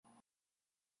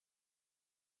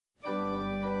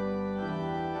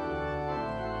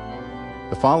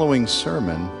The following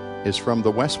sermon is from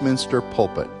the Westminster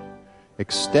pulpit,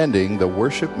 extending the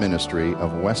worship ministry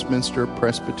of Westminster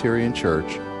Presbyterian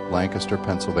Church, Lancaster,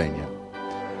 Pennsylvania.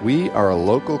 We are a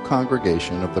local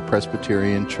congregation of the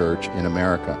Presbyterian Church in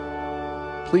America.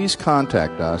 Please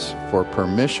contact us for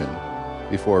permission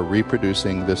before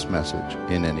reproducing this message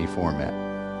in any format.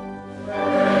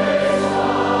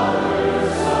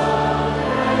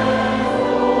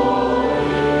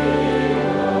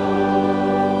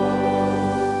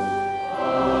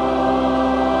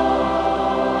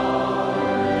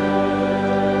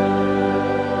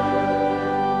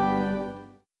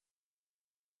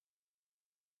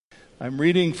 I'm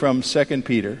reading from 2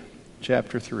 Peter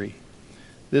chapter 3.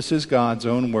 This is God's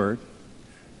own word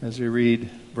as we read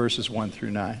verses 1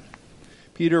 through 9.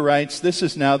 Peter writes, "This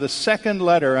is now the second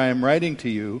letter I am writing to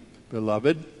you,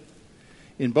 beloved.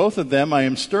 In both of them I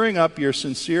am stirring up your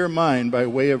sincere mind by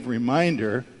way of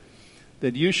reminder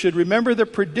that you should remember the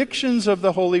predictions of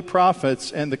the holy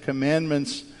prophets and the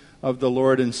commandments of the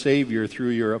Lord and Savior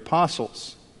through your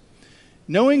apostles.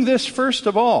 Knowing this first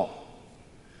of all,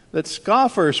 that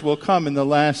scoffers will come in the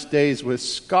last days with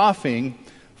scoffing,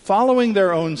 following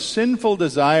their own sinful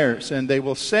desires, and they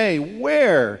will say,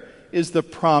 'Where is the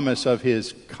promise of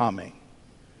his coming?'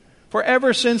 For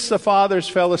ever since the fathers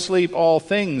fell asleep, all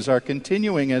things are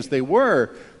continuing as they were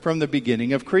from the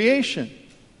beginning of creation.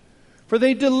 For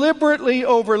they deliberately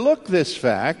overlook this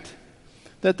fact,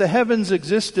 that the heavens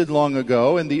existed long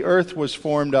ago, and the earth was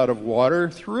formed out of water,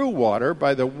 through water,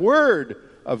 by the word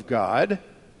of God,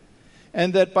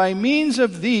 and that by means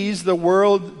of these the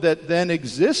world that then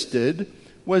existed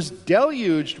was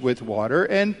deluged with water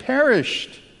and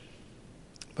perished.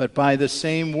 But by the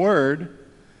same word,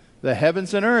 the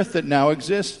heavens and earth that now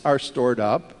exist are stored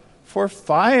up for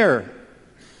fire,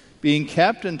 being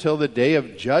kept until the day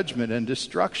of judgment and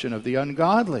destruction of the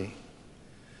ungodly.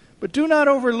 But do not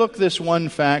overlook this one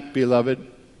fact, beloved,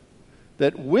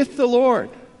 that with the Lord,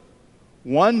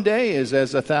 one day is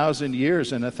as 1,000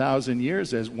 years, and 1,000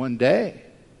 years as one day.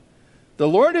 The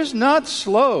Lord is not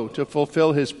slow to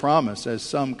fulfill his promise, as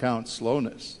some count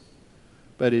slowness,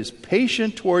 but is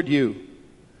patient toward you,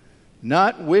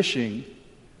 not wishing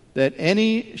that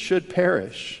any should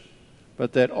perish,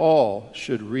 but that all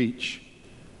should reach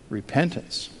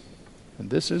repentance."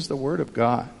 And this is the word of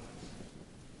God.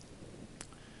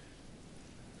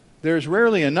 There's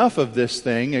rarely enough of this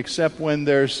thing, except when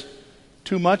there's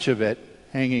too much of it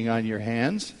hanging on your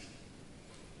hands.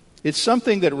 It's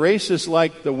something that races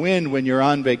like the wind when you're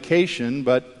on vacation,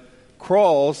 but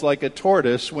crawls like a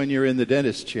tortoise when you're in the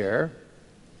dentist chair.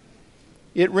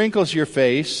 It wrinkles your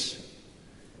face.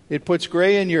 It puts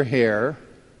gray in your hair.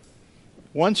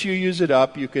 Once you use it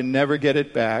up, you can never get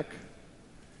it back.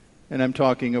 And I'm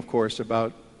talking, of course,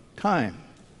 about time.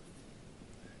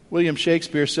 William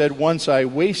Shakespeare said, "Once I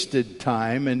wasted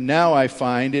time, and now I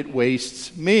find it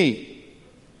wastes me."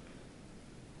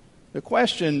 The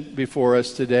question before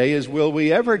us today is, will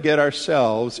we ever get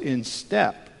ourselves in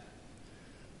step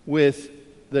with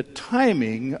the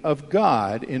timing of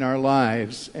God in our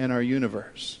lives and our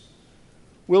universe?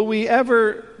 Will we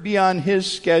ever be on his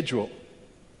schedule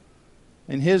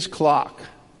and his clock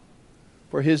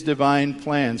for his divine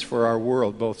plans for our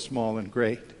world, both small and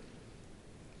great?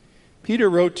 Peter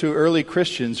wrote to early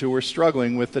Christians who were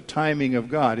struggling with the timing of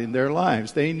God in their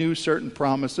lives. They knew certain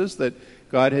promises that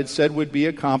God had said would be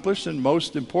accomplished, and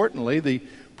most importantly, the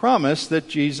promise that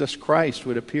Jesus Christ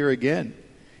would appear again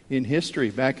in history.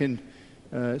 Back in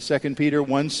 2 Peter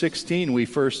 1:16, we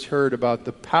first heard about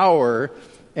the power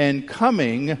and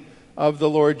coming of the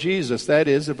Lord Jesus. That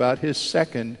is, about his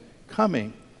second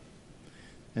coming.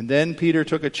 And then Peter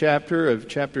took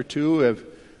chapter 2 of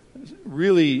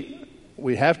really,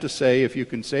 we have to say, if you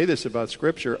can say this about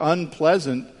Scripture,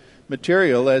 unpleasant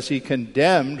material as he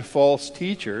condemned false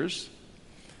teachers.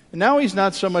 And now he's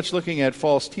not so much looking at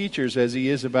false teachers as he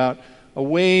is about a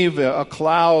wave, a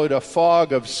cloud, a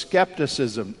fog of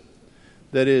skepticism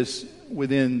that is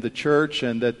within the church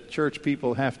and that church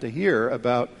people have to hear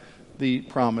about the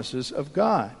promises of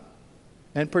God,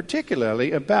 and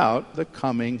particularly about the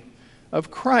coming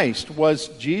of Christ. Was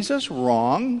Jesus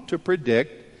wrong to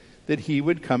predict that he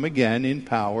would come again in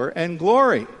power and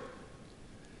glory?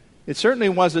 It certainly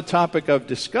was a topic of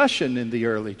discussion in the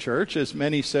early church, as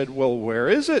many said, well, where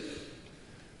is it?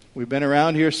 We've been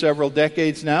around here several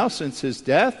decades now since his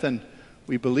death, and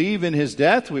we believe in his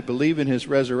death, we believe in his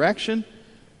resurrection,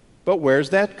 but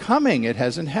where's that coming? It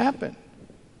hasn't happened.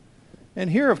 And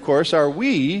here, of course, are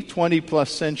we 20-plus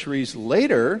centuries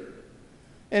later,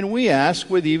 and we ask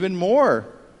with even more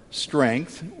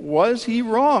strength, was he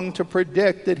wrong to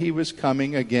predict that he was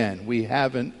coming again? We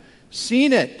haven't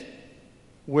seen it.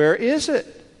 Where is it?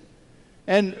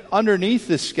 And underneath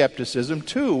this skepticism,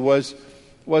 too, was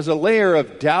a layer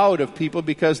of doubt of people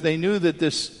because they knew that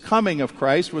this coming of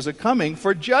Christ was a coming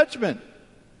for judgment.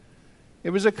 It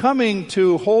was a coming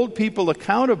to hold people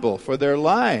accountable for their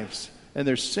lives and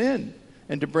their sin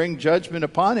and to bring judgment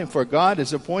upon him, for God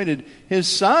has appointed his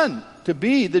Son to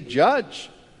be the judge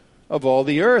of all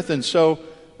the earth. And so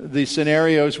the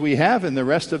scenarios we have in the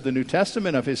rest of the New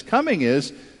Testament of his coming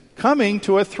is coming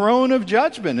to a throne of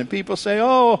judgment. And people say,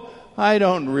 oh, I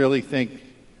don't really think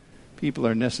people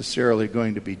are necessarily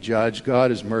going to be judged.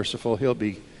 God is merciful. He'll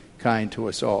be kind to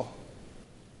us all.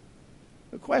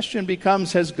 The question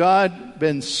becomes, has God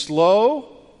been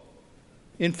slow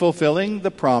in fulfilling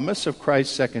the promise of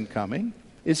Christ's second coming?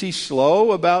 Is he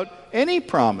slow about any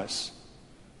promise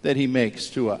that he makes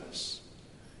to us?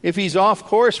 If he's off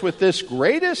course with this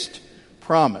greatest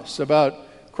promise about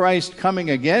Christ coming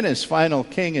again as final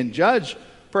king and judge,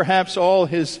 perhaps all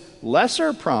his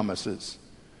lesser promises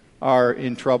are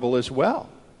in trouble as well.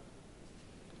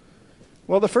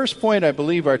 Well, the first point I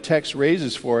believe our text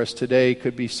raises for us today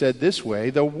could be said this way: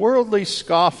 the worldly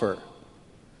scoffer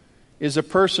is a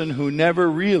person who never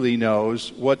really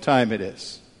knows what time it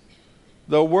is.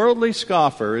 The worldly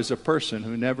scoffer is a person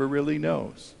who never really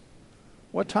knows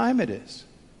what time it is.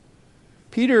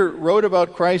 Peter wrote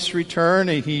about Christ's return,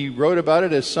 and he wrote about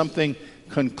it as something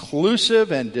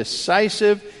conclusive and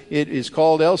decisive. It is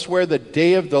called elsewhere the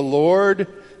day of the Lord,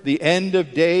 the end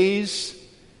of days.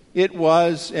 It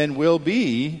was and will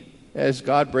be, as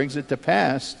God brings it to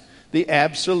pass, the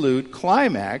absolute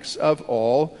climax of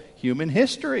all human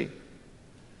history.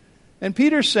 And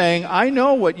Peter's saying, I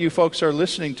know what you folks are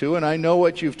listening to, and I know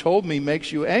what you've told me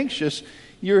makes you anxious.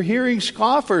 You're hearing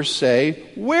scoffers say,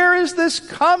 where is this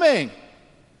coming?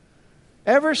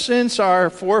 Ever since our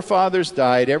forefathers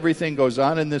died, everything goes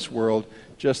on in this world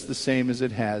just the same as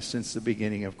it has since the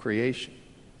beginning of creation.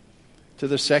 To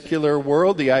the secular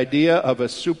world, the idea of a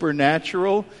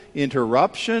supernatural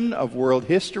interruption of world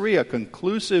history, a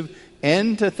conclusive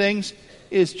end to things,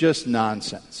 is just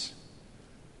nonsense.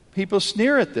 People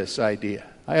sneer at this idea.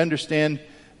 I understand,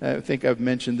 I think I've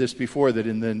mentioned this before, that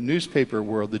in the newspaper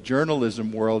world, the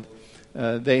journalism world,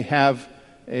 they have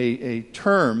a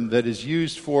term that is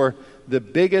used for the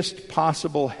biggest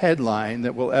possible headline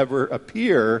that will ever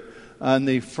appear on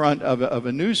the front of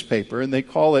a newspaper, and they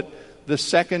call it the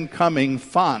second coming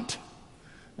font.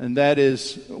 And that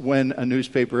is when a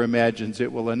newspaper imagines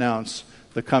it will announce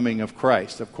the coming of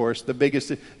Christ. Of course, the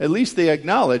biggest, at least they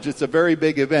acknowledge it's a very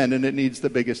big event and it needs the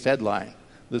biggest headline,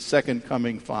 the second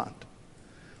coming font.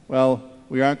 Well,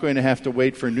 we aren't going to have to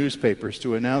wait for newspapers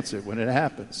to announce it when it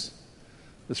happens.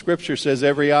 The scripture says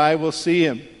every eye will see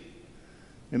him.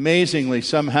 Amazingly,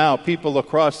 somehow, people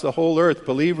across the whole earth,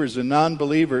 believers and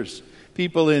non-believers,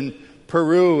 people in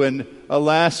Peru and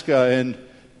Alaska and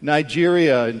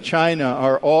Nigeria and China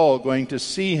are all going to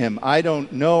see him. I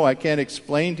don't know, I can't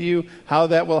explain to you how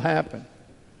that will happen.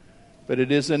 But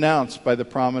it is announced by the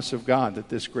promise of God that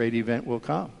this great event will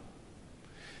come.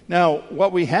 Now,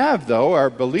 what we have, though, are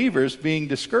believers being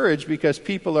discouraged because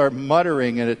people are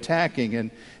muttering and attacking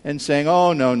and saying,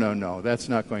 oh, no, that's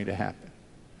not going to happen.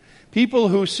 People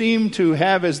who seem to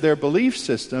have as their belief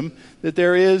system that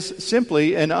there is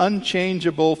simply an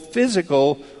unchangeable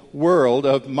physical world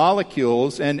of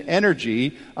molecules and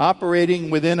energy operating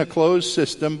within a closed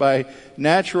system by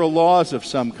natural laws of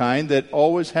some kind that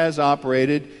always has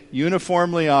operated,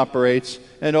 uniformly operates,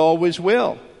 and always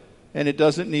will. And it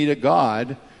doesn't need a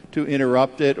God to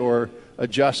interrupt it or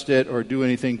adjust it or do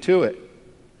anything to it.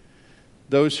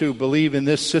 Those who believe in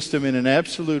this system in an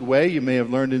absolute way, you may have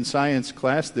learned in science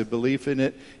class, the belief in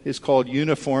it is called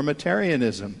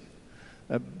uniformitarianism.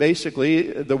 Basically,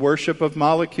 the worship of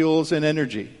molecules and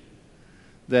energy.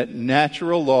 That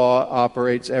natural law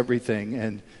operates everything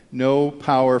and no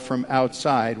power from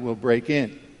outside will break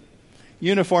in.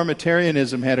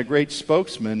 Uniformitarianism had a great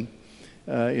spokesman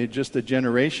just a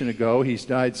generation ago. He's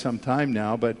died some time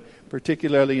now, but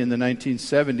particularly in the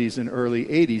 1970s and early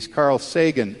 80s, Carl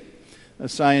Sagan, a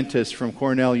scientist from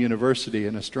Cornell University,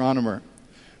 an astronomer,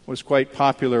 was quite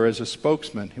popular as a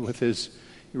spokesman. He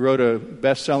wrote a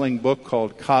best-selling book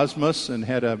called Cosmos and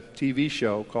had a TV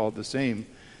show called the same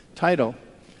title.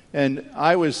 And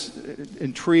I was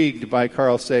intrigued by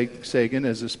Carl Sagan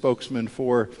as a spokesman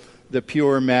for the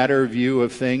pure matter view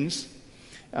of things.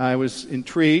 I was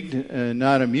intrigued and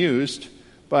not amused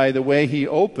by the way he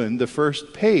opened the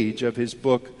first page of his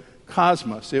book,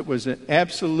 Cosmos. It was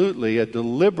absolutely a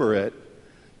deliberate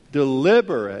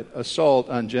assault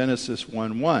on Genesis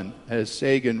 1:1, as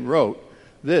Sagan wrote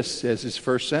this as his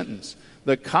first sentence.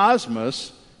 The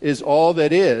cosmos is all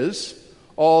that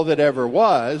ever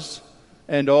was,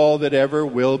 and all that ever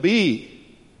will be.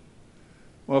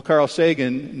 Well, Carl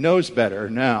Sagan knows better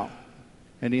now,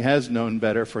 and he has known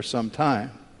better for some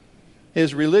time.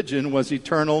 His religion was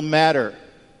eternal matter.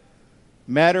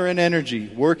 Matter and energy,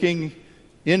 working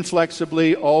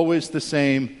inflexibly, always the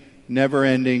same, never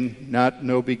ending,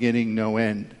 no beginning, no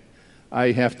end.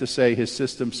 I have to say his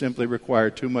system simply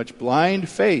required too much blind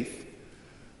faith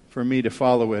for me to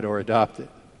follow it or adopt it.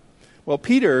 Well,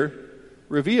 Peter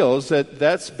reveals that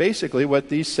that's basically what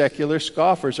these secular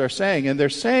scoffers are saying, and they're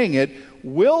saying it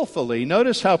willfully.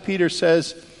 Notice how Peter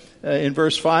says in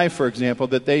verse 5, for example,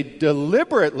 that they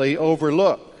deliberately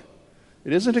overlook.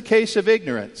 It isn't a case of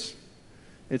ignorance.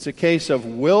 It's a case of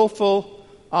willful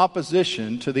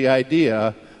opposition to the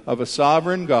idea of a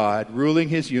sovereign God ruling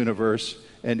his universe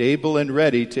and able and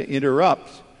ready to interrupt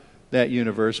that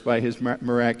universe by his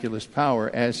miraculous power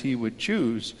as he would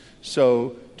choose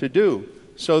so to do.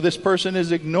 So this person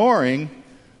is ignoring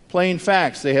plain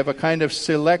facts. They have a kind of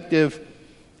selective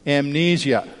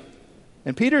amnesia.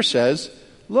 And Peter says,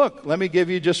 look, let me give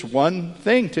you just one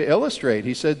thing to illustrate.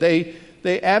 He said they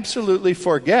absolutely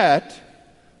forget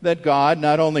that God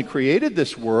not only created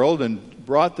this world and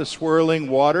brought the swirling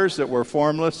waters that were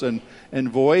formless and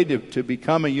void to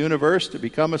become a universe, to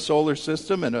become a solar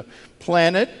system and a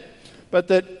planet, but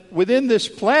that within this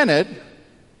planet,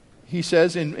 he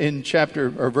says in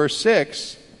verse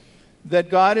 6, that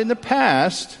God in the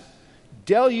past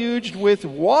deluged with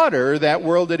water that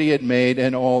world that he had made,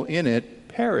 and all in it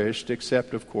perished,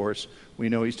 except, of course, we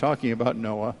know he's talking about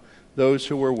Noah, those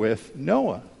who were with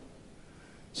Noah.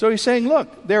 So he's saying,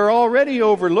 look, they're already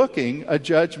overlooking a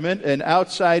judgment, an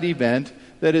outside event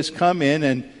that has come in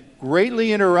and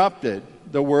greatly interrupted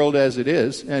the world as it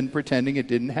is, and pretending it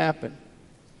didn't happen.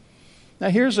 Now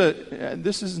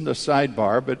this isn't a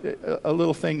sidebar, but a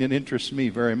little thing that interests me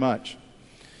very much.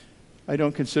 I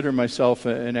don't consider myself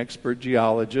an expert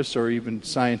geologist or even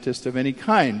scientist of any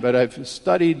kind, but I've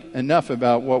studied enough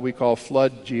about what we call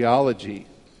flood geology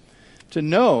to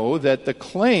know that the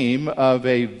claim of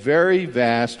a very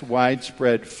vast,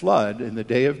 widespread flood in the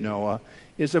day of Noah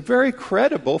is a very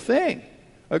credible thing,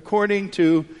 according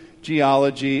to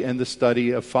geology and the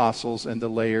study of fossils and the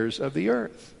layers of the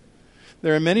earth.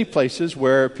 There are many places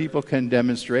where people can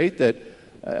demonstrate that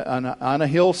on a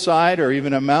hillside or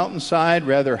even a mountainside,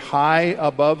 rather high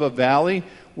above a valley,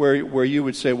 where you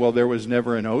would say, well, there was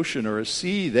never an ocean or a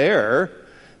sea there.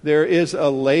 There is a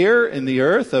layer in the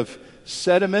earth of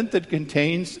sediment that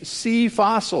contains sea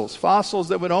fossils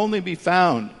that would only be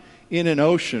found in an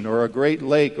ocean or a great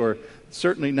lake, or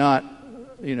certainly not,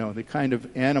 the kind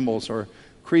of animals or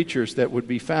creatures that would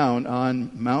be found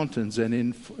on mountains and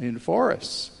in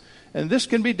forests. And this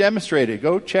can be demonstrated.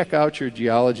 Go check out your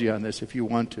geology on this if you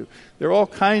want to. There are all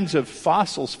kinds of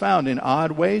fossils found in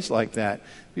odd ways like that.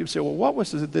 People say, well, what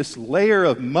was this layer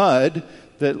of mud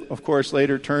that, of course,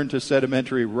 later turned to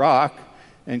sedimentary rock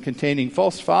and containing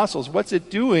false fossils? What's it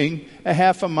doing a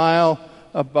half a mile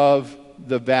above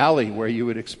the valley where you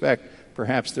would expect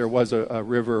perhaps there was a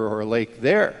river or a lake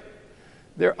there?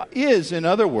 There is, in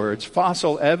other words,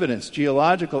 fossil evidence,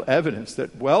 geological evidence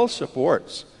that well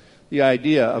supports the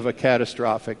idea of a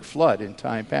catastrophic flood in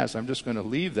time past. I'm just going to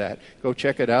leave that. Go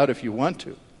check it out if you want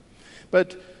to.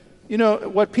 But,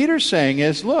 what Peter's saying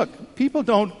is, look, people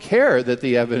don't care that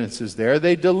the evidence is there.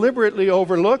 They deliberately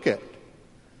overlook it.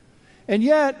 And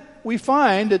yet, we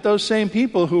find that those same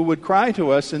people who would cry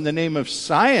to us in the name of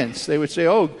science, they would say,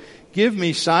 oh, give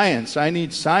me science. I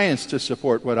need science to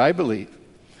support what I believe.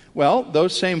 Well,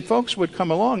 those same folks would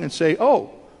come along and say,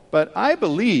 oh, but I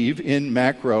believe in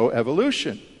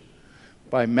macroevolution.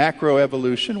 By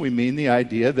macroevolution, we mean the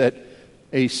idea that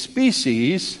a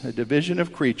species, a division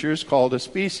of creatures called a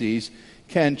species,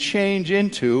 can change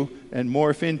into and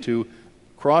morph into,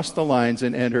 cross the lines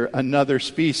and enter another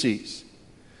species.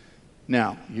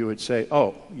 Now, you would say,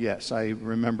 oh, yes, I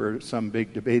remember some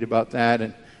big debate about that,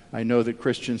 and I know that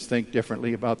Christians think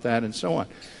differently about that, and so on.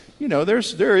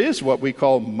 There is what we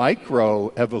call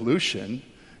microevolution.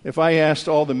 If I asked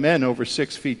all the men over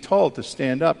 6 feet tall to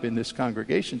stand up in this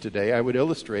congregation today, I would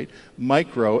illustrate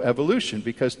microevolution,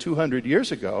 because 200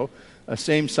 years ago, a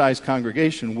same-sized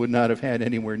congregation would not have had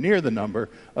anywhere near the number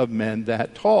of men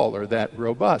that tall or that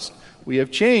robust. We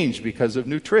have changed because of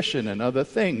nutrition and other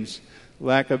things,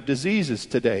 lack of diseases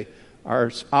today.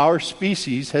 Our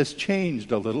species has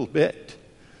changed a little bit.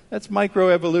 That's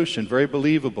microevolution, very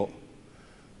believable.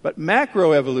 But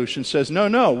macroevolution says,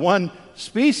 no, one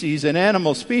species, an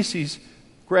animal species,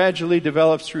 gradually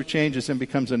develops through changes and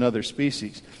becomes another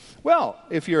species. Well,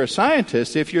 if you're a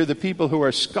scientist, if you're the people who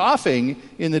are scoffing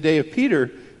in the day of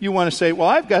Peter, you want to say, well,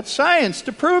 I've got science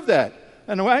to prove that.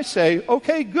 And I say,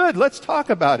 okay, good, let's talk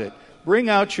about it. bring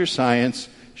out your science,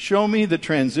 show me the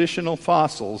transitional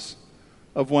fossils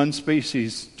of one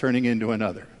species turning into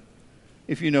another.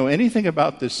 If you know anything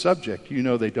about this subject, you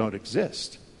know they don't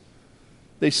exist.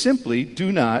 They simply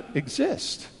do not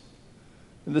exist.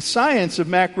 The science of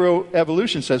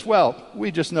macroevolution says, well,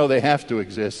 we just know they have to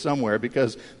exist somewhere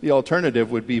because the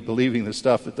alternative would be believing the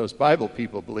stuff that those Bible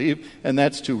people believe, and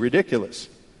that's too ridiculous.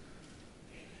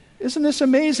 Isn't this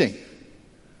amazing?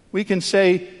 We can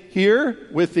say here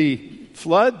with the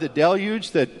flood, the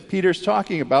deluge that Peter's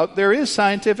talking about, there is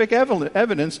scientific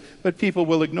evidence, but people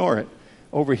will ignore it.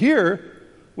 Over here,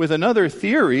 with another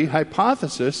theory,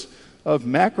 hypothesis of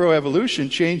macroevolution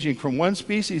changing from one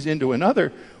species into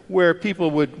another, where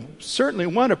people would certainly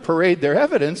want to parade their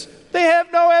evidence, they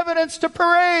have no evidence to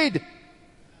parade.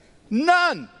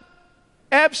 None.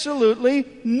 Absolutely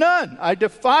none. I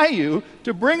defy you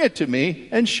to bring it to me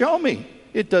and show me.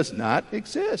 It does not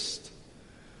exist.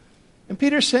 And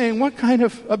Peter's saying, what kind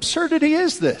of absurdity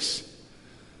is this?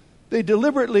 They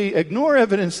deliberately ignore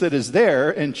evidence that is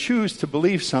there and choose to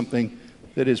believe something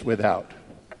that is without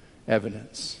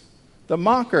evidence. The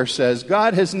mocker says,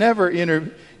 God has never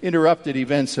interrupted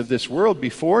events of this world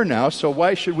before now, so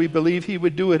why should we believe he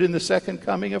would do it in the second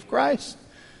coming of Christ?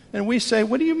 And we say,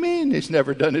 what do you mean he's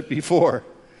never done it before?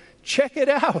 Check it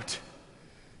out.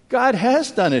 God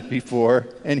has done it before,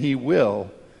 and he will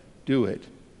do it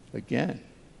again.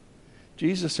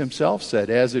 Jesus himself said,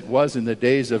 as it was in the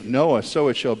days of Noah, so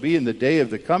it shall be in the day of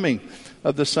the coming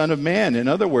of the Son of Man. In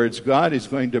other words, God is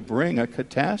going to bring a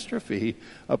catastrophe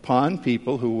upon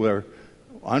people who were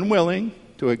unwilling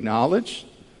to acknowledge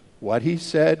what he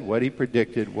said, what he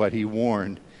predicted, what he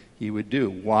warned he would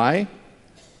do. Why?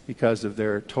 Because of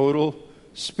their total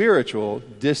spiritual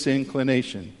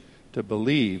disinclination to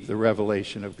believe the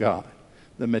revelation of God.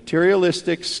 The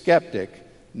materialistic skeptic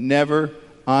never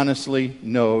honestly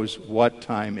knows what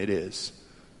time it is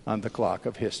on the clock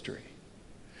of history.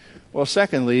 Well,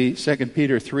 secondly, 2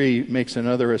 Peter 3 makes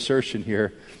another assertion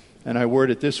here, and I word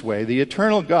it this way. The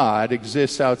eternal God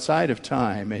exists outside of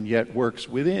time and yet works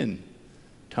within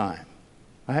time.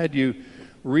 I had you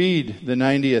read the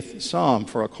 90th Psalm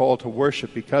for a call to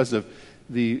worship because of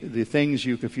the things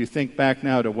if you think back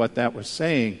now to what that was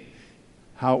saying,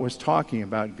 how it was talking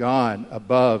about God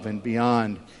above and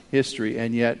beyond history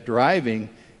and yet driving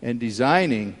and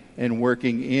designing and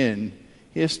working in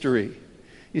history.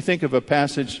 You think of a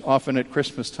passage often at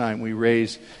Christmas time, we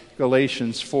raise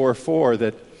Galatians 4:4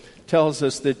 that tells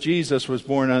us that Jesus was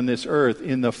born on this earth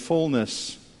in the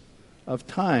fullness of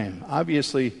time.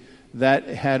 Obviously, that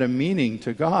had a meaning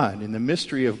to God. In the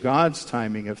mystery of God's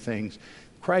timing of things,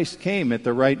 Christ came at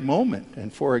the right moment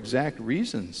and for exact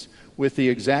reasons with the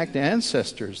exact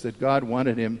ancestors that God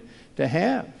wanted him to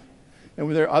have.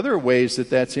 And there are other ways that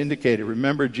that's indicated.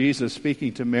 Remember Jesus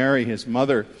speaking to Mary, his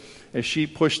mother, as she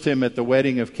pushed him at the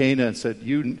wedding of Cana and said,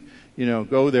 you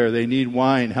go there, they need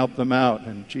wine, help them out.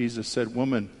 And Jesus said,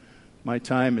 woman, my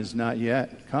time is not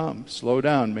yet come. Slow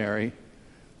down, Mary.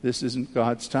 This isn't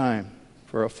God's time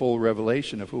for a full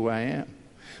revelation of who I am.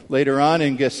 Later on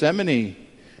in Gethsemane,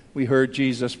 we heard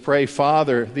Jesus pray,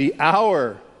 Father, the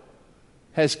hour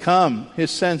has come. His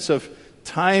sense of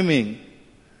timing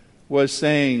was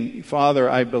saying, Father,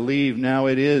 I believe now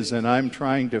it is, and I'm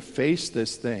trying to face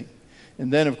this thing.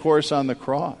 And then, of course, on the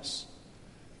cross,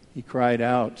 he cried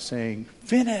out saying,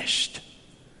 finished.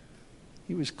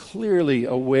 He was clearly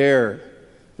aware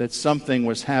that something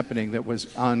was happening that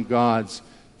was on God's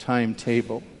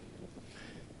timetable.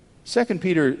 2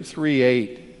 Peter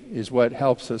 3:8 is what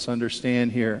helps us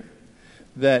understand here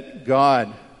that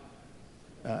God,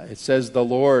 it says the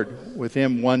Lord, with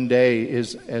him one day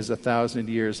is as 1,000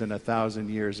 years and 1,000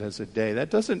 years as a day. That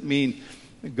doesn't mean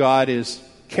God is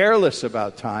careless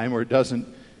about time or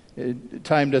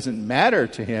time doesn't matter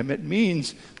to him. It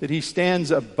means that he stands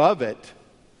above it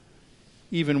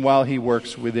even while he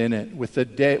works within it. With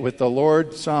the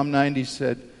Lord, Psalm 90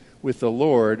 said, with the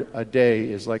Lord, a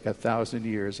day is like 1,000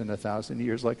 years and 1,000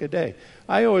 years like a day.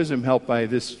 I always am helped by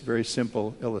this very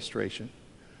simple illustration.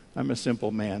 I'm a simple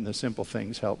man. The simple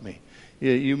things help me.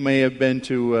 You may have been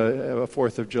to a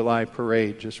 4th of July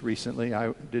parade just recently.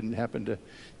 I didn't happen to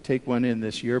take one in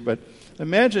this year, but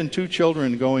imagine two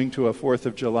children going to a 4th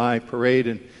of July parade,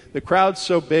 and the crowd's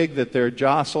so big that they're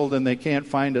jostled and they can't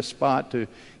find a spot to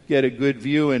get a good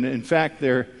view, and in fact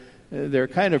they're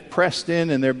kind of pressed in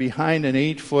and they're behind an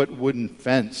 8-foot wooden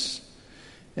fence.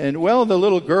 And well, the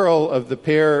little girl of the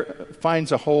pair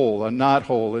finds a knot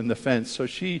hole in the fence, so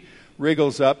she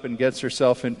wriggles up and gets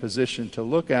herself in position to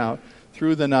look out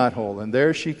through the knot hole, and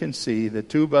there she can see the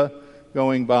tuba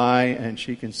going by, and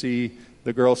she can see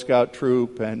the Girl Scout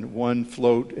troop and one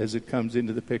float as it comes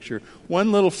into the picture.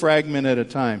 One little fragment at a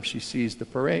time, she sees the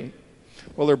parade.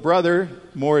 Well, her brother,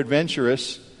 more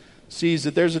adventurous, sees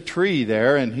that there's a tree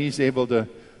there, and he's able to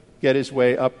get his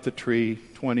way up the tree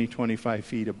 20, 25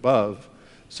 feet above,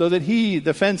 so that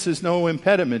the fence is no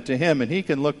impediment to him, and he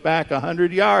can look back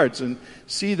 100 yards and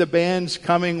see the bands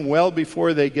coming well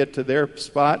before they get to their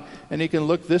spot, and he can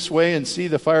look this way and see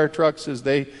the fire trucks as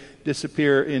they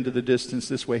disappear into the distance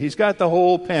this way. He's got the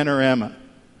whole panorama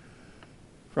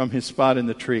from his spot in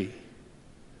the tree.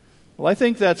 Well, I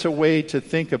think that's a way to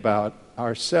think about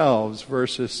ourselves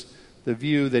versus the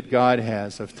view that God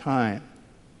has of time.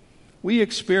 We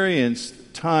experience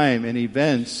time and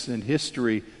events and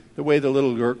history the way the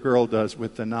little girl does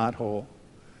with the knothole.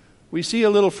 We see a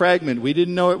little fragment. We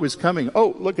didn't know it was coming.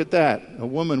 Oh, look at that. A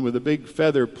woman with a big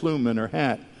feather plume in her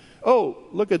hat. Oh,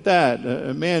 look at that.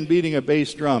 A man beating a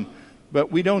bass drum.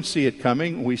 But we don't see it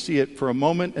coming. We see it for a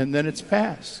moment, and then it's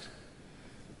past.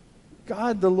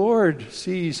 God, the Lord,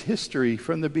 sees history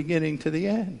from the beginning to the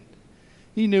end.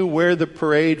 He knew where the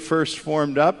parade first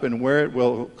formed up and where it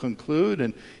will conclude,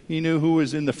 and he knew who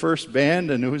was in the first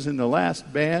band and who was in the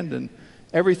last band, and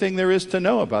everything there is to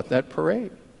know about that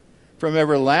parade. From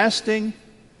everlasting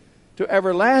to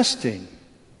everlasting,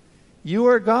 you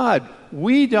are God.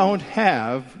 We don't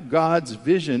have God's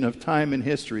vision of time and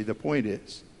history, the point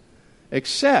is,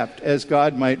 except as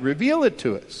God might reveal it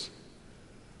to us.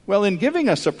 Well, in giving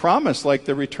us a promise like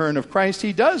the return of Christ,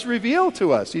 he does reveal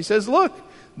to us. He says, look,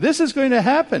 this is going to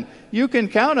happen. You can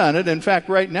count on it. In fact,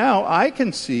 right now, I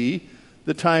can see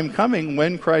the time coming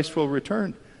when Christ will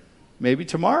return. Maybe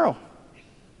tomorrow.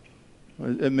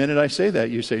 The minute I say that,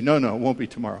 you say, no, it won't be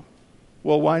tomorrow.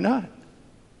 Well, why not?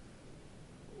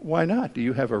 Why not? Do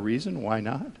you have a reason why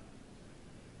not?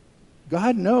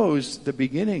 God knows the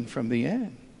beginning from the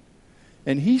end.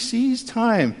 And he sees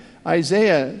time.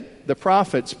 Isaiah, the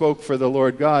prophet, spoke for the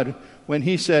Lord God when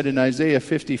he said in Isaiah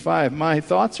 55, my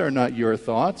thoughts are not your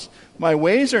thoughts, my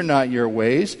ways are not your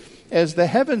ways. As the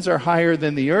heavens are higher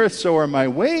than the earth, so are my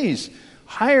ways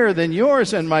higher than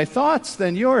yours, and my thoughts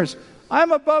than yours.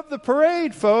 I'm above the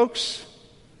parade, folks.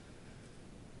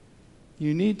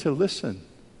 You need to listen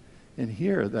and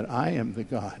hear that I am the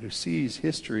God who sees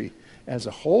history as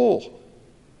a whole.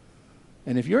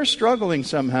 And if you're struggling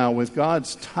somehow with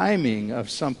God's timing of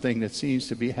something that seems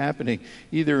to be happening,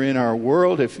 either in our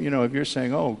world, if you're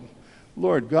saying, oh,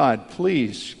 Lord God,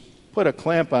 please put a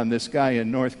clamp on this guy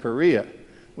in North Korea.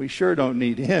 We sure don't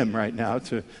need him right now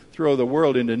to throw the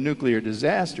world into nuclear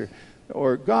disaster.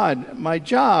 Or, God, my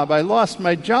job, I lost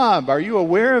my job. Are you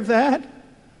aware of that?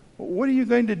 What are you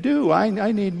going to do?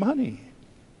 I need money.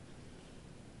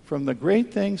 From the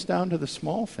great things down to the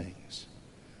small things.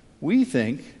 We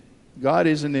think God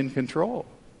isn't in control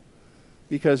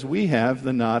because we have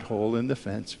the knothole in the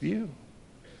fence view.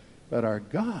 But our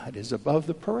God is above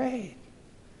the parade.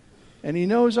 And he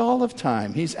knows all of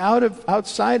time. He's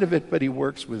outside of it, but he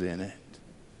works within it.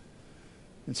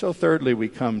 And so thirdly, we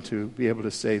come to be able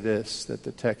to say this, that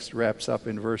the text wraps up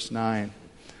in verse 9.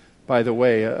 By the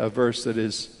way, a verse that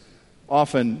is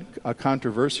often a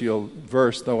controversial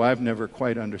verse, though I've never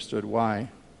quite understood why.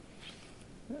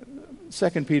 2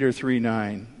 Peter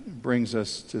 3:9 brings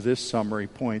us to this summary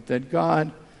point, that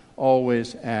God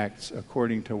always acts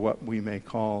according to what we may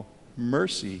call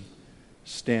mercy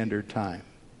standard time.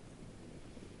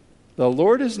 The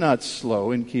Lord is not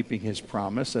slow in keeping his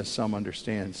promise, as some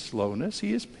understand slowness.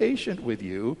 He is patient with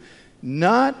you,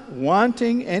 not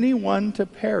wanting anyone to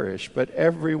perish, but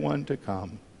everyone to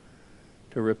come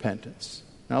to repentance.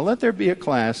 Now let there be a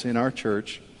class in our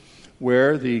church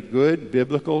where the good,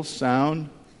 biblical, sound,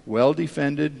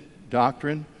 well-defended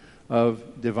doctrine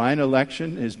of divine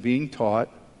election is being taught,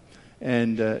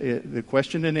 and the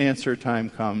question and answer time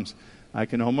comes. I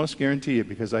can almost guarantee it,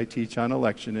 because I teach on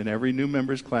election in every new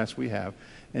members class we have,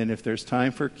 and if there's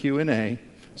time for Q&A,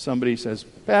 somebody says,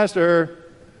 Pastor,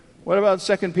 what about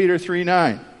 2 Peter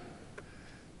 3:9?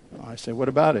 I say, what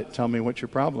about it? Tell me what your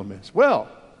problem is. Well,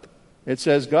 it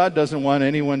says God doesn't want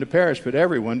anyone to perish, but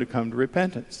everyone to come to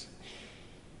repentance.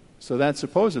 So that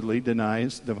supposedly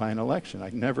denies divine election. I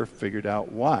never figured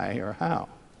out why or how.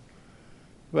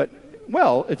 But,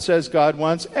 well, it says God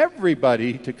wants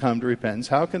everybody to come to repentance.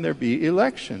 How can there be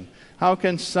election? How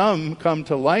can some come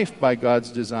to life by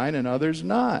God's design and others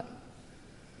not?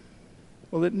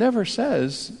 Well, it never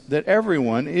says that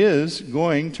everyone is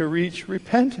going to reach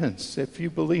repentance. If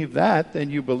you believe that, then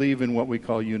you believe in what we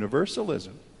call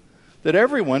universalism. That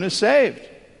everyone is saved.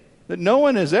 That no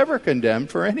one is ever condemned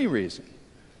for any reason.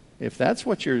 If that's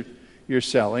what you're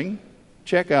selling,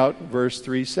 check out verse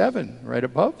 3:7 right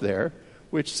above there,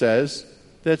 which says,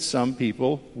 that some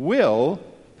people will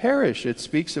perish. It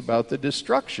speaks about the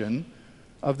destruction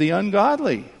of the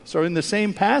ungodly. So in the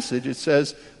same passage, it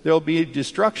says there'll be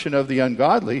destruction of the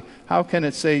ungodly. How can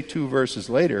it say 2 verses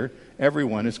later,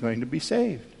 everyone is going to be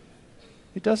saved?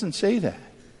 It doesn't say that.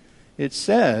 It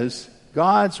says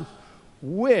God's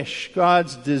wish,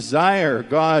 God's desire,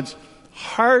 God's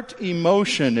heart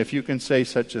emotion, if you can say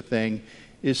such a thing,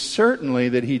 is certainly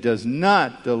that he does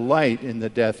not delight in the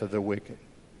death of the wicked.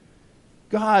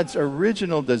 God's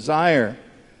original desire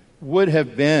would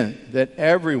have been that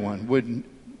everyone would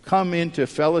come into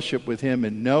fellowship with him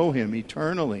and know him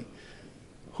eternally.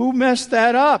 Who messed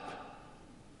that up?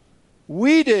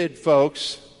 We did,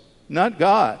 folks, not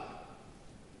God.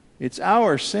 It's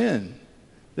our sin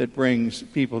that brings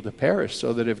people to perish,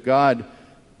 so that if God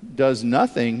does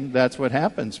nothing, that's what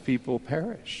happens. People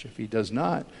perish. If he does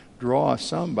not draw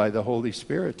some by the Holy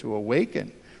Spirit to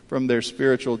awaken from their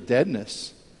spiritual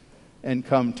deadness and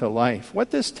come to life. What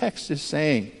this text is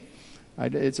saying,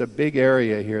 it's a big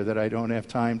area here that I don't have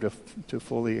time to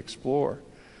fully explore,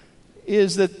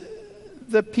 is that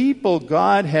the people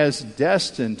God has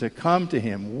destined to come to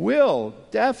him will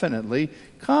definitely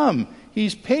come.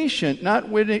 He's patient, not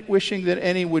wishing that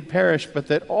any would perish, but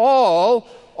that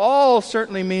all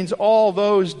certainly means all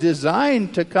those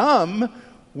designed to come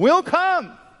will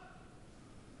come.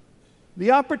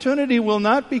 The opportunity will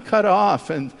not be cut off,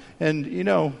 and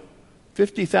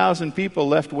 50,000 people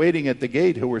left waiting at the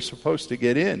gate who were supposed to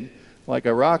get in, like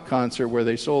a rock concert where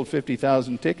they sold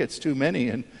 50,000 tickets, too many,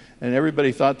 and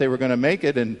everybody thought they were going to make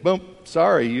it, and boom,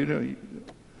 sorry,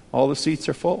 all the seats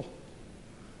are full.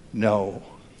 No,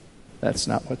 that's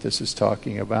not what this is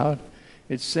talking about.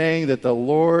 It's saying that the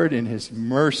Lord in his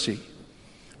mercy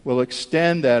will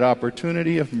extend that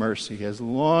opportunity of mercy as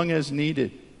long as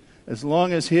needed, as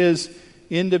long as his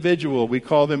individual, we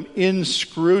call them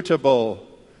inscrutable,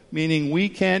 meaning we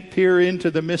can't peer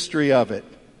into the mystery of it.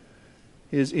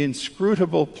 His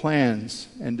inscrutable plans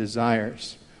and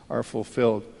desires are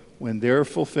fulfilled. When they're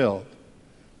fulfilled,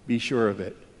 be sure of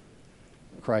it,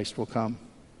 Christ will come.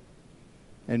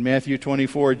 In Matthew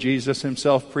 24, Jesus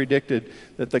himself predicted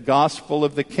that the gospel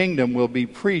of the kingdom will be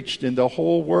preached in the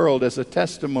whole world as a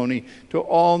testimony to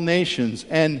all nations.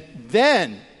 And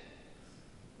then,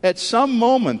 at some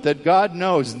moment that God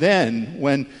knows, then,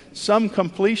 when some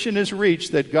completion is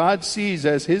reached that God sees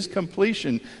as his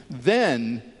completion,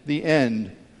 then the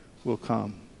end will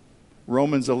come.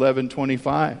 Romans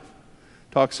 11:25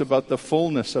 talks about the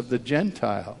fullness of the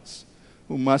Gentiles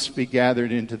who must be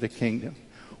gathered into the kingdom.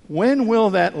 When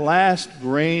will that last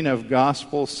grain of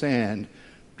gospel sand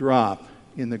drop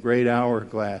in the great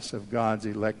hourglass of God's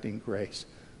electing grace?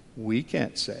 We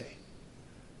can't say.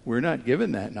 We're not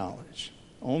given that knowledge.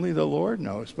 Only the Lord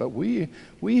knows. But we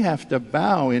have to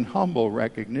bow in humble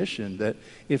recognition that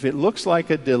if it looks like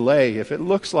a delay, if it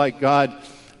looks like God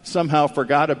somehow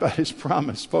forgot about his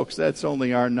promise, folks, that's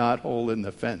only our not hole in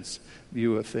the fence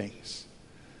view of things.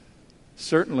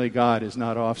 Certainly God is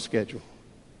not off schedule.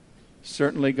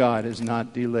 Certainly God is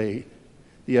not delayed.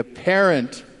 The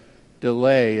apparent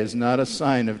delay is not a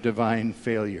sign of divine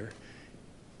failure.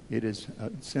 It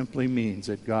simply means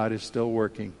that God is still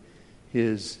working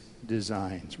his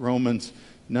designs. Romans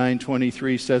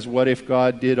 9:23 says, what if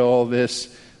God did all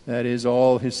this, that is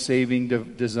all his saving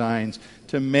designs,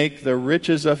 to make the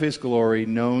riches of his glory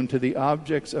known to the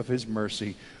objects of his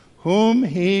mercy, whom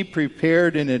he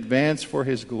prepared in advance for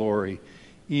his glory,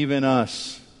 even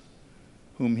us,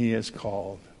 whom he has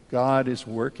called. God is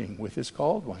working with his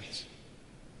called ones.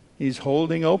 He's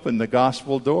holding open the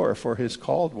gospel door for his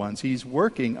called ones. He's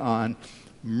working on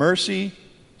mercy,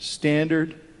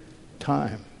 standard,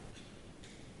 time.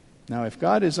 Now, if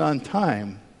God is on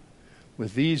time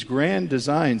with these grand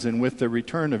designs and with the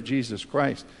return of Jesus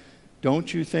Christ,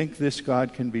 don't you think this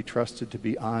God can be trusted to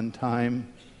be on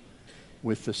time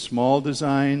with the small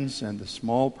designs and the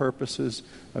small purposes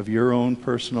of your own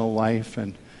personal life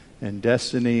and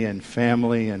destiny and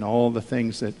family and all the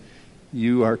things that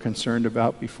you are concerned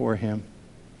about before him?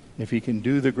 If he can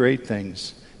do the great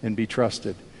things and be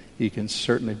trusted, he can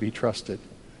certainly be trusted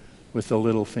with the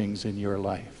little things in your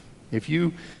life. If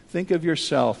you think of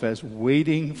yourself as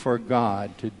waiting for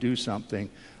God to do something,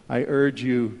 I urge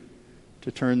you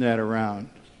to turn that around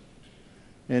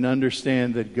and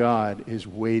understand that God is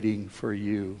waiting for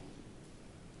you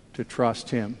to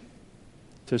trust him,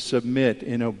 to submit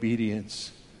in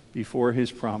obedience before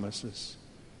his promises.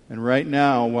 And right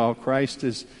now, while Christ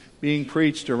is being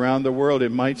preached around the world,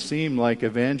 it might seem like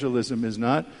evangelism is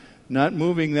not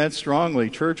moving that strongly.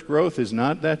 Church growth is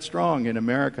not that strong in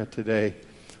America today.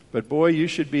 But boy, you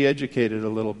should be educated a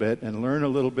little bit and learn a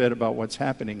little bit about what's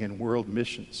happening in world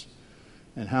missions.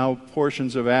 and how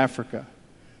portions of Africa,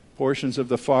 portions of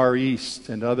the Far East,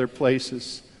 and other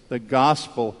places, the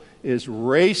gospel is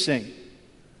racing,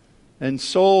 and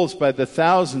souls by the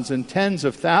thousands and tens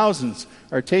of thousands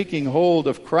are taking hold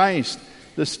of Christ.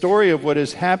 The story of what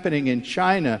is happening in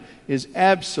China is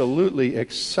absolutely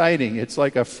exciting. It's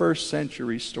like a first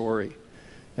century story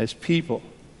as people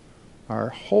are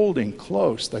holding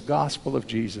close the gospel of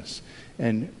Jesus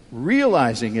and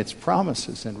realizing its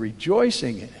promises and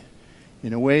rejoicing in it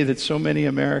in a way that so many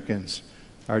Americans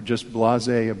are just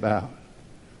blasé about.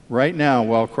 Right now,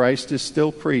 while Christ is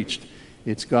still preached,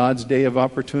 it's God's day of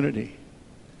opportunity.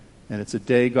 And it's a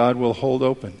day God will hold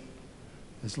open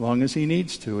as long as He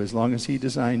needs to, as long as He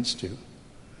designs to.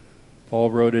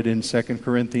 Paul wrote it in 2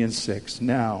 Corinthians 6.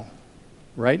 Now,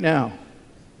 right now,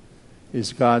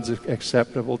 is God's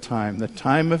acceptable time, the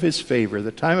time of His favor,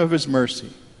 the time of His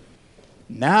mercy.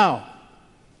 Now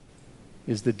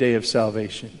is the day of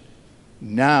salvation.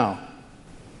 Now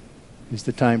is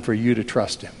the time for you to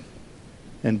trust Him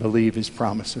and believe His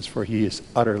promises, for He is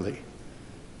utterly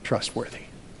trustworthy.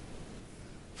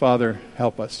 Father,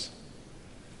 help us.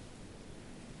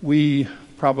 We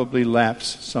probably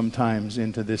lapse sometimes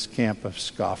into this camp of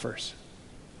scoffers.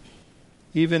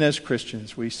 Even as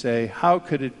Christians, we say, how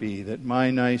could it be that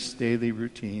my nice daily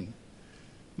routine,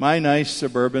 my nice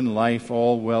suburban life,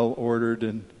 all well ordered,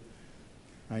 and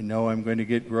I know I'm going to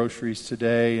get groceries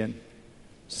today and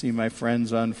see my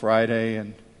friends on Friday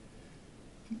and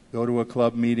go to a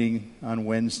club meeting on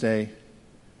Wednesday,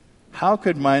 how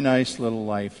could my nice little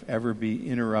life ever be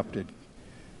interrupted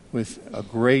with a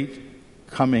great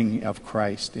coming of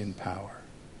Christ in power?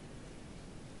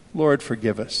 Lord,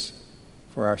 forgive us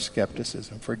for our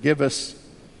skepticism. Forgive us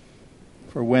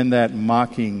for when that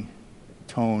mocking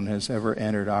tone has ever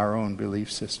entered our own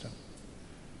belief system.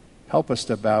 Help us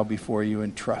to bow before You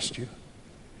and trust You,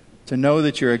 to know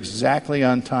that You're exactly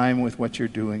on time with what You're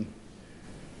doing.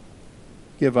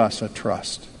 Give us a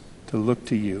trust to look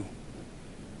to You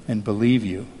and believe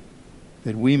You,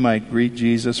 that we might greet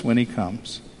Jesus when He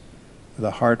comes with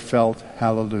a heartfelt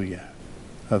hallelujah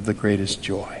of the greatest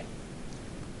joy.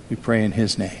 We pray in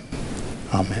His name.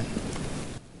 Amen.